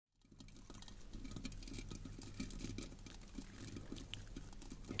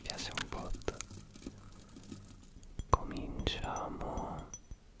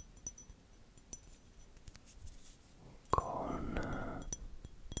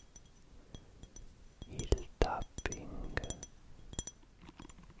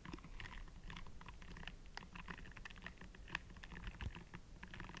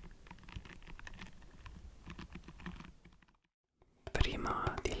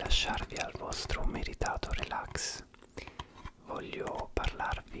lasciarvi al vostro meritato relax, voglio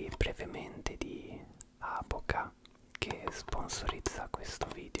parlarvi brevemente di Aboca, che sponsorizza questo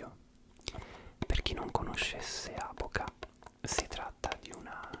video. Per chi non conoscesse Aboca, si tratta di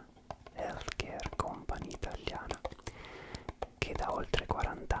una healthcare company italiana che da oltre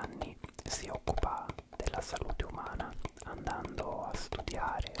 40 anni si occupa della salute umana, andando a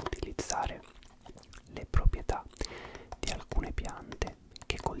studiare e utilizzare le proprietà di alcune piante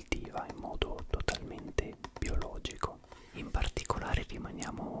che coltiva in modo totalmente biologico. In particolare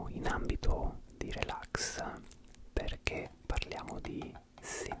rimaniamo in ambito di relax perché parliamo di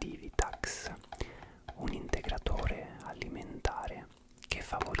Sedivitax, un integratore alimentare che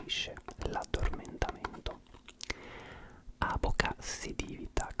favorisce l'addormentamento. Aboca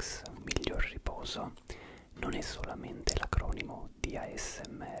Sedivitax, Miglior Riposo, non è solamente l'acronimo di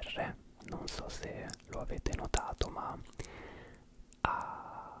ASMR, non so se lo avete notato, ma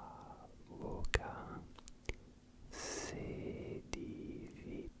Aboca Sedivitax,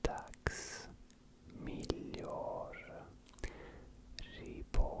 Miglior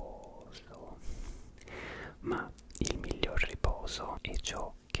Riposo. Ma il miglior riposo è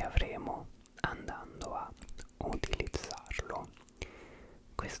ciò che avremo andando a utilizzarlo.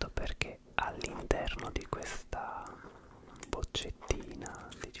 Questo perché all'interno di questa boccettina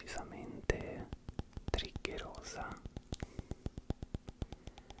decisamente triggerosa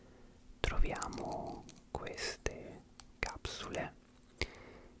troviamo queste capsule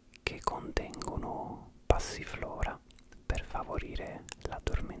che contengono passiflora per favorire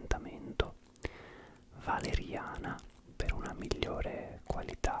l'addormentamento, valeriana per una migliore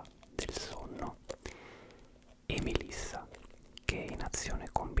qualità del sonno e melissa, che in azione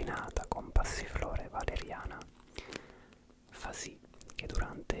combinata con passiflora e valeriana fa sì che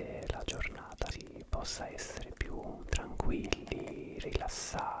durante la giornata si possa essere più tranquilli,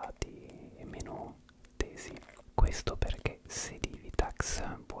 rilassati e meno tesi. Questo perché Sedivitax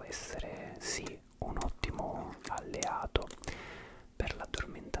può essere sì un ottimo alleato per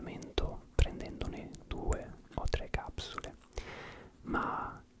l'addormentamento prendendone 2 o 3 capsule,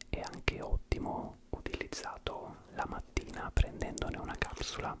 ma è anche ottimo utilizzato la mattina prendendone una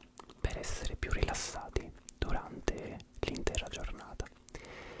capsula per essere più rilassati durante l'intera giornata.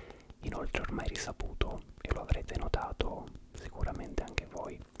 Inoltre ormai è risaputo, e lo avrete notato sicuramente anche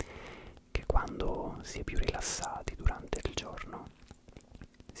voi, che quando si è più rilassati durante il giorno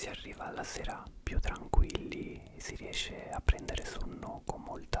si arriva alla sera più tranquilli e si riesce a prendere sonno con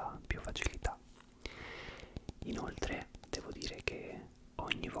molta più facilità. Inoltre devo dire che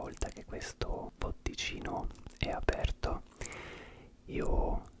ogni volta che questo botticino è aperto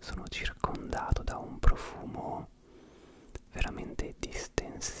io sono circondato da un profumo veramente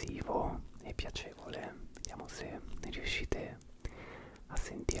distensivo e piacevole. Vediamo se riuscite a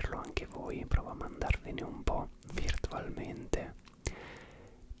sentirlo anche voi. Provo a mandarvene un po' virtualmente.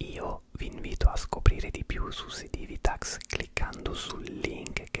 Io vi invito a scoprire di più su Sedivitax cliccando sul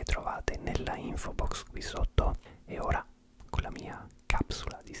link che trovate nella info box qui sotto. E ora, con la mia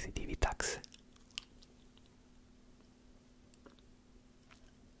capsula di Sedivitax,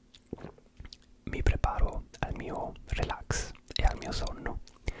 mi preparo al mio relax e al mio sonno.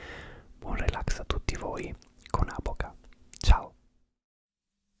 Buon relax a tutti voi con Aboca. Ciao!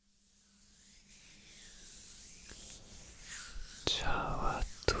 Ciao a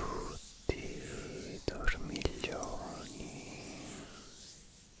tutti, dormiglioni.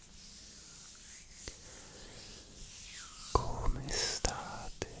 Come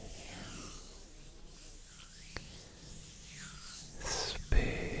state?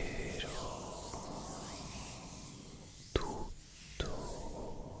 Spero tutto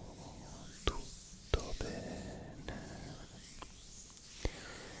bene.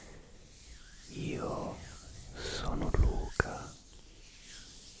 Io sono Luca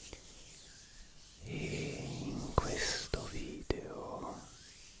e in questo video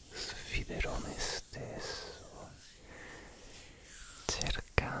sfiderò me stesso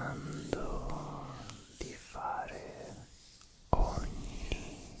cercando di fare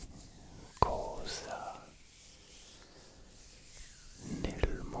ogni cosa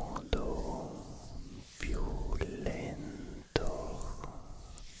nel modo più lento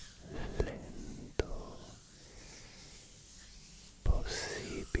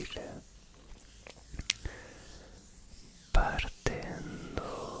possibile, partendo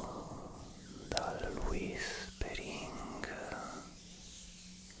dal whispering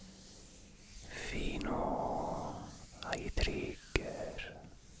fino ai trigger,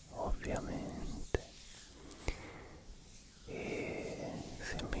 ovviamente. E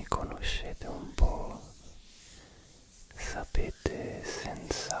se mi conoscete un po' sapete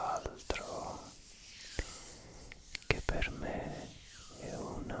senza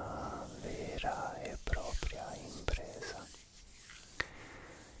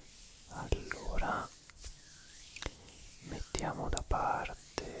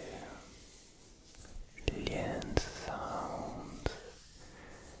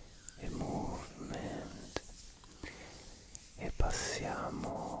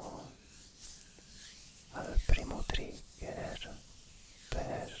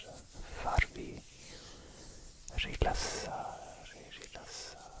rilassare,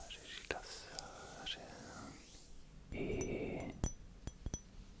 rilassare, rilassare e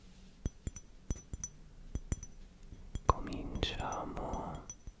cominciamo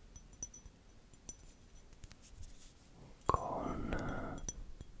con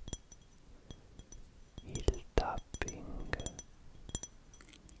il tapping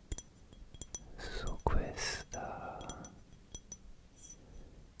su questa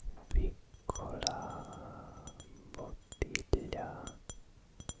piccola bottiglia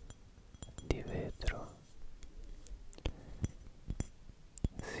di vetro.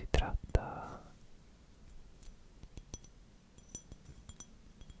 Si tratta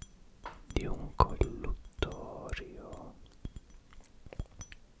di un colluttorio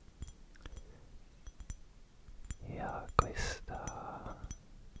e ha questa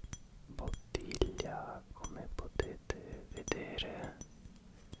bottiglia, come potete vedere,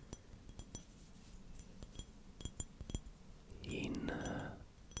 in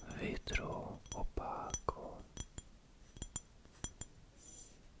vetro opaco.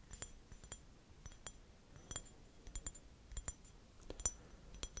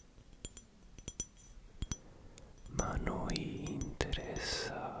 Ma a noi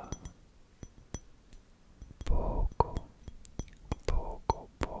interessa poco, poco,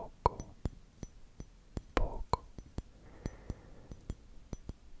 poco, poco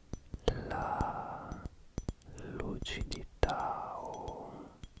la lucidità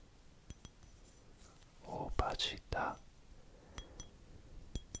o opacità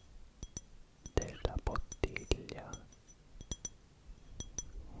della bottiglia,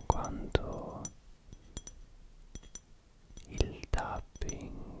 quanto il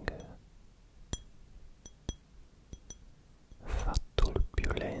tapping fatto il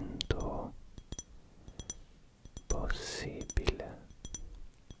più lento possibile,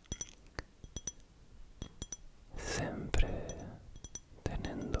 sempre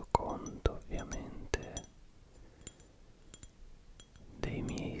tenendo conto ovviamente dei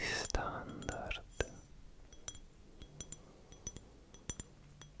miei standard.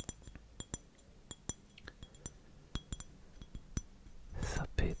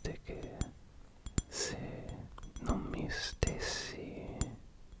 Sapete che se non mi stessi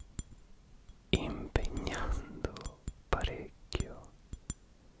impegnando parecchio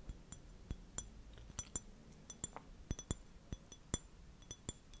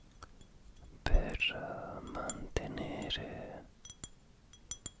per mantenere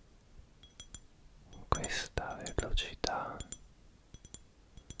questa velocità,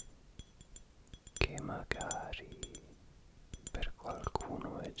 che magari per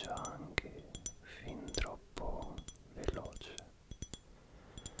qualcuno è già anche fin troppo veloce,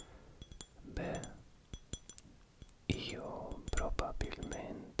 beh, io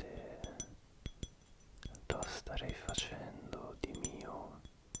probabilmente lo starei facendo di mio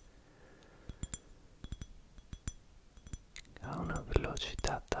a una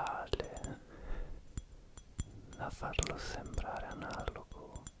velocità tale da farlo sembrare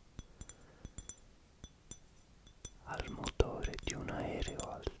analogo al motore di un aereo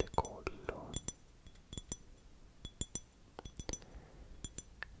al decollo.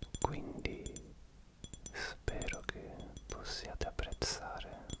 Quindi spero che possiate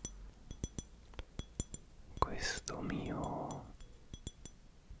apprezzare questo mio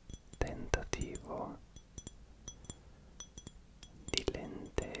tentativo di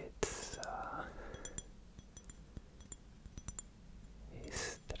lentezza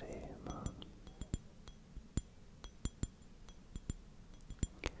estrema.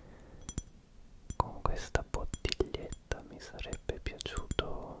 Con questa bottiglietta mi sarebbe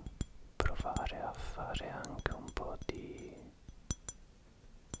piaciuto provare a fare anche un po' di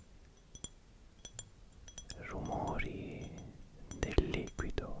rumori del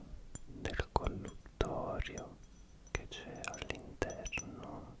liquido, del colluttorio che c'è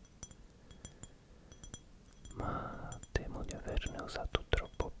all'interno, ma temo di averne usato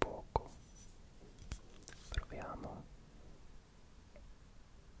troppo poco. Proviamo.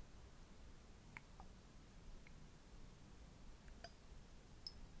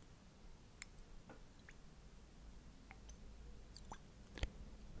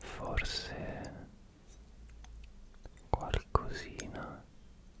 Forse qualcosina,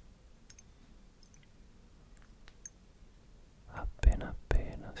 appena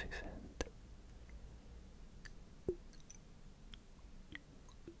appena si sente.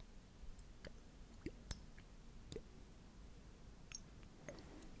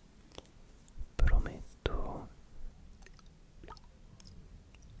 Prometto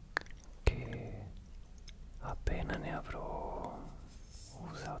che appena ne avrò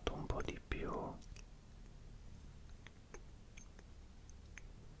usato un po' di più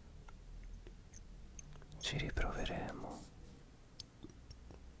ci riproveremo.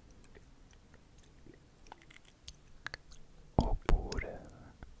 Oppure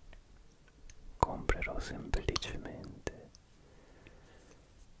comprerò semplicemente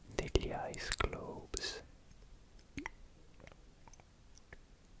degli ice globes.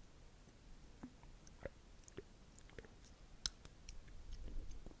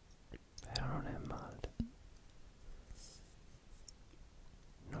 Però non è male,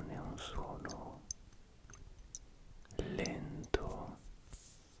 non è un suono lento,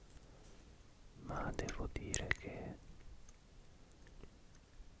 ma devo dire che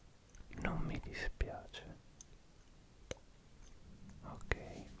non mi dispiace. Ok,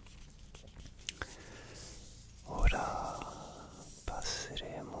 ora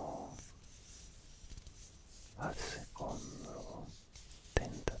passeremo al secondo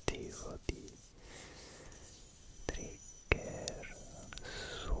tentativo di trigger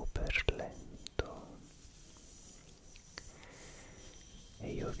super lento,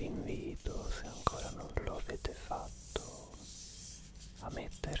 e io vi invito, se ancora non lo avete fatto, a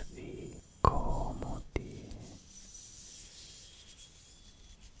mettervi comodi,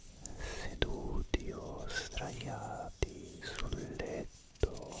 seduti o sdraiati sul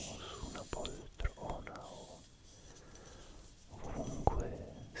letto, su una poltrona o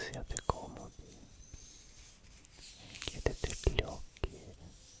ovunque siate comodi. Chiudete gli occhi e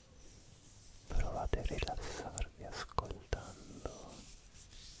provate a rilassarvi ascoltando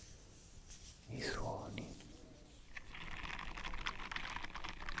i suoni.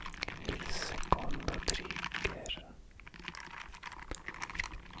 Il secondo trigger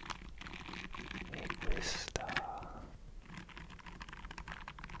è questa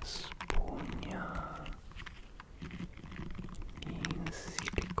spugna in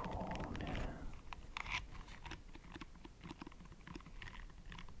silicone.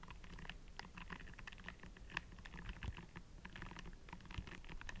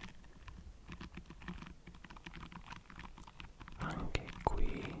 Anche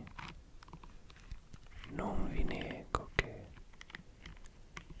qui non vi nego che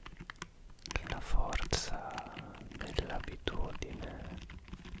la forza dell'abitudine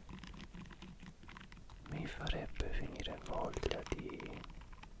mi farebbe venire voglia di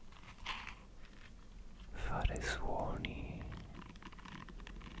fare suoni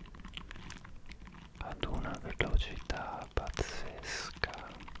ad una velocità pazzesca,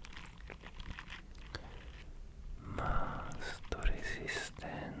 ma sto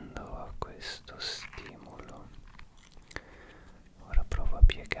resistendo a questo stimolo. Ora provo a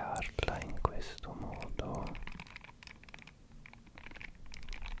piegarla in questo modo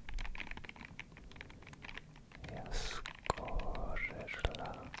e a scorrerla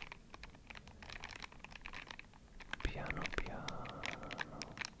piano piano.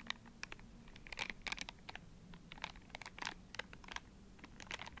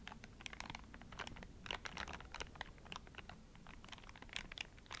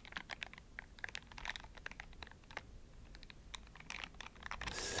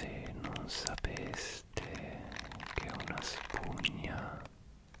 Se non sapeste che una spugna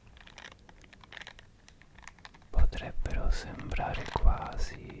potrebbero sembrare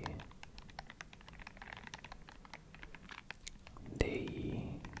quasi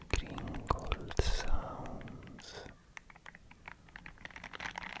dei crinkle sounds,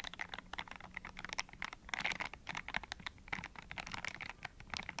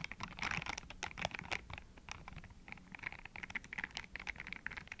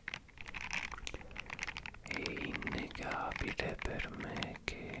 è innegabile per me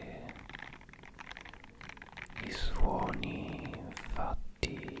che i suoni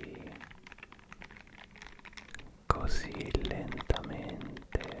fatti così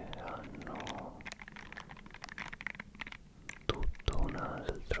lentamente hanno tutto un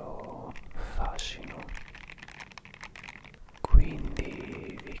altro fascino,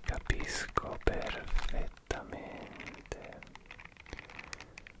 quindi vi capisco perfettamente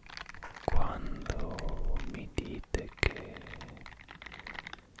quando mi dite che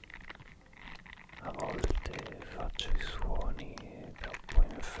a volte faccio i suoni troppo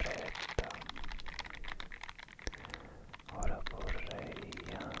in fretta. Ora vorrei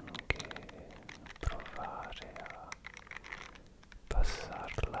anche provare a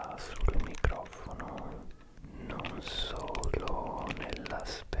passarla sul microfono, non solo nella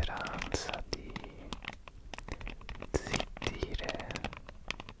speranza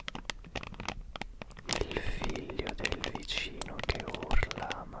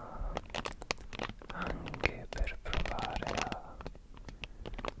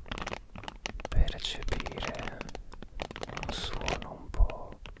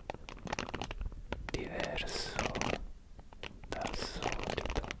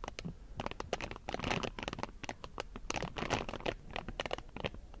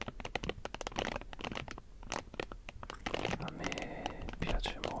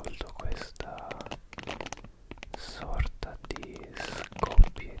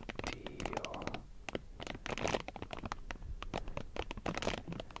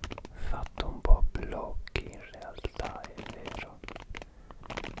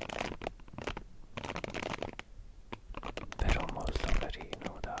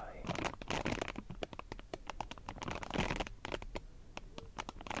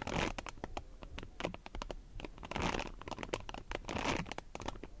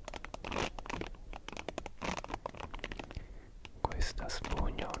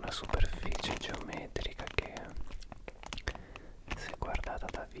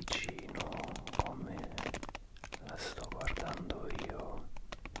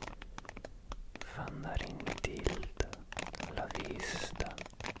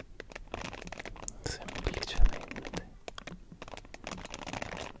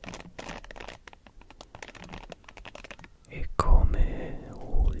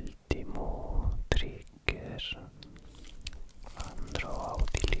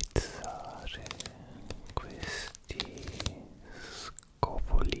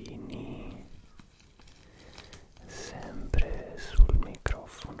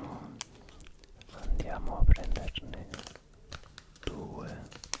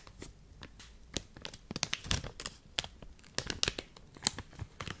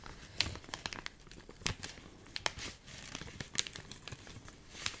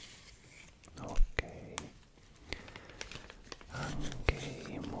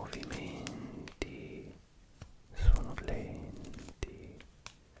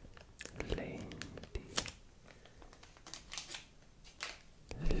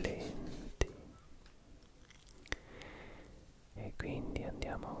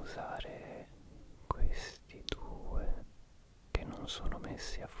sono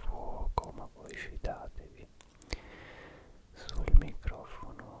messi a fuoco, ma voi fidatevi sul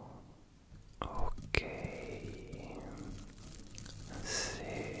microfono. Ok,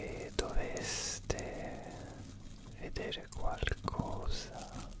 se doveste vedere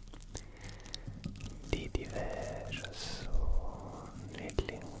qualcosa di diverso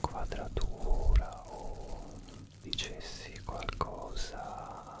nell'inquadratura o dicessi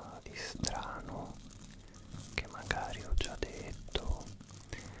qualcosa di strano che magari ho già detto,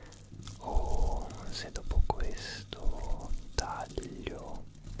 o se dopo questo taglio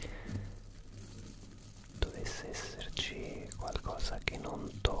dovesse esserci qualcosa che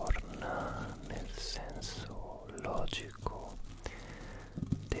non torna nel senso logico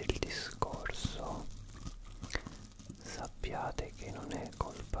del discorso, sappiate che non è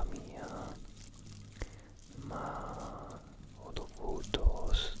colpa mia, ma ho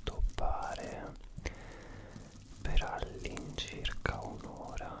dovuto stoppare per all'incirca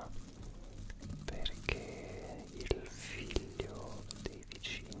un'ora perché il figlio dei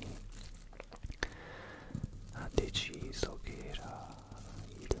vicini ha deciso che era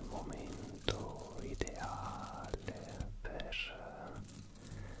il momento ideale per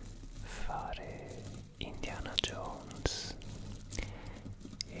fare Indiana Jones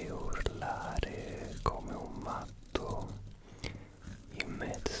e urlare come un matto in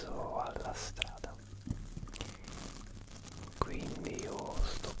mezzo alla strada. Quindi ho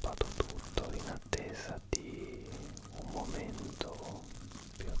stoppato tutto in attesa di un momento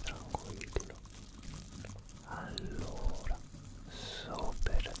più tranquillo. Allora, so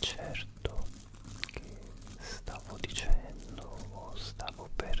per certo che stavo dicendo o stavo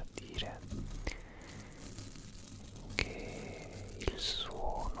per dire che il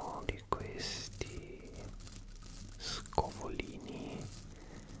suono di questi scovolini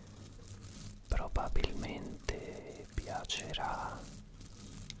probabilmente piacerà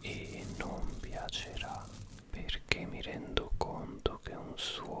e non piacerà, perché mi rendo conto che è un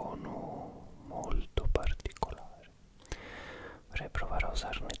suono molto particolare. Vorrei provare a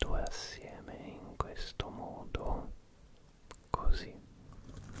usarne due assieme in questo modo, così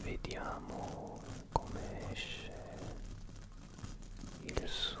vediamo come esce il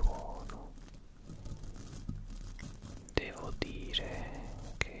suono. Devo dire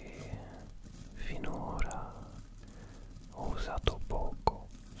che finora ho usato poco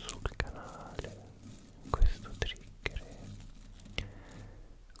sul canale questo trigger.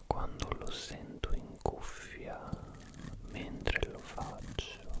 Quando lo sento in cuffia mentre lo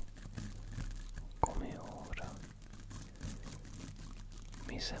faccio, come ora,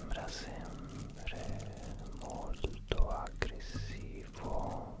 mi sembra sempre molto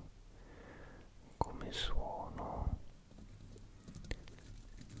aggressivo come suono,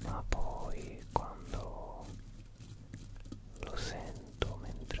 ma poi quando lo sento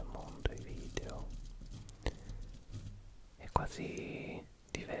mentre monto i video è quasi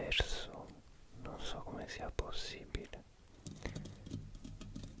diverso, non so come sia possibile.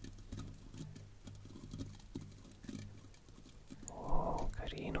 Oh,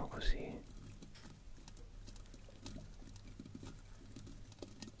 carino così.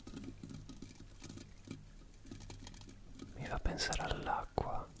 Mi fa pensare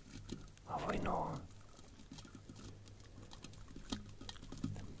all'acqua, a voi no?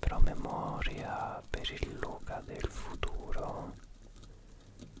 Però memoria per il Luca del futuro.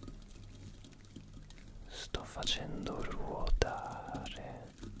 Sto facendo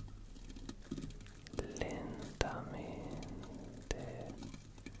ruotare lentamente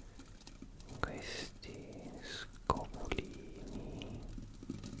questi scovolini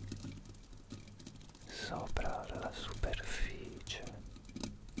sopra la superficie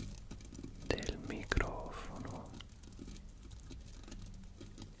del microfono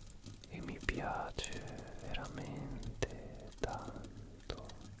e mi piace veramente tanto.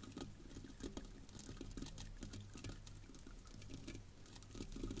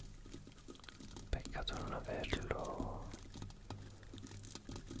 Peccato non averlo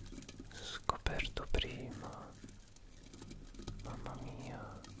scoperto prima, mamma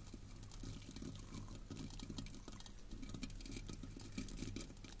mia.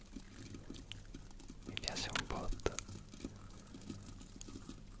 Mi piace un botto.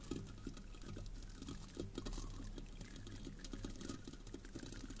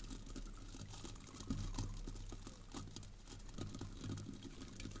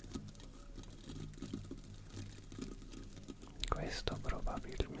 Questo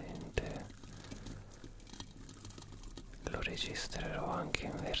probabilmente lo registrerò anche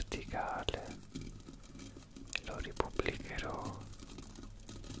in verticale e lo ripubblicherò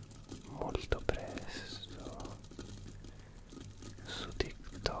molto presto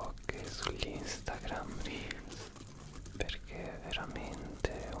Instagram Reels, perché è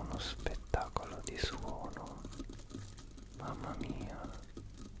veramente uno spettacolo di suono, mamma mia,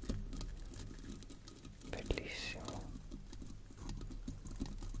 bellissimo.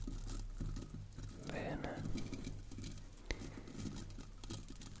 Bene,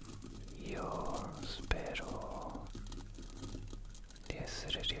 io spero di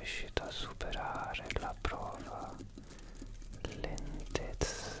essere riuscito a superare la prova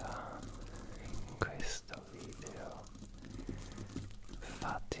lentezza in questo video.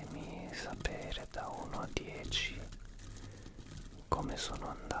 Fatemi sapere da 1 a 10 come sono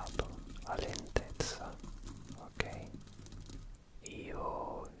andato a lentezza.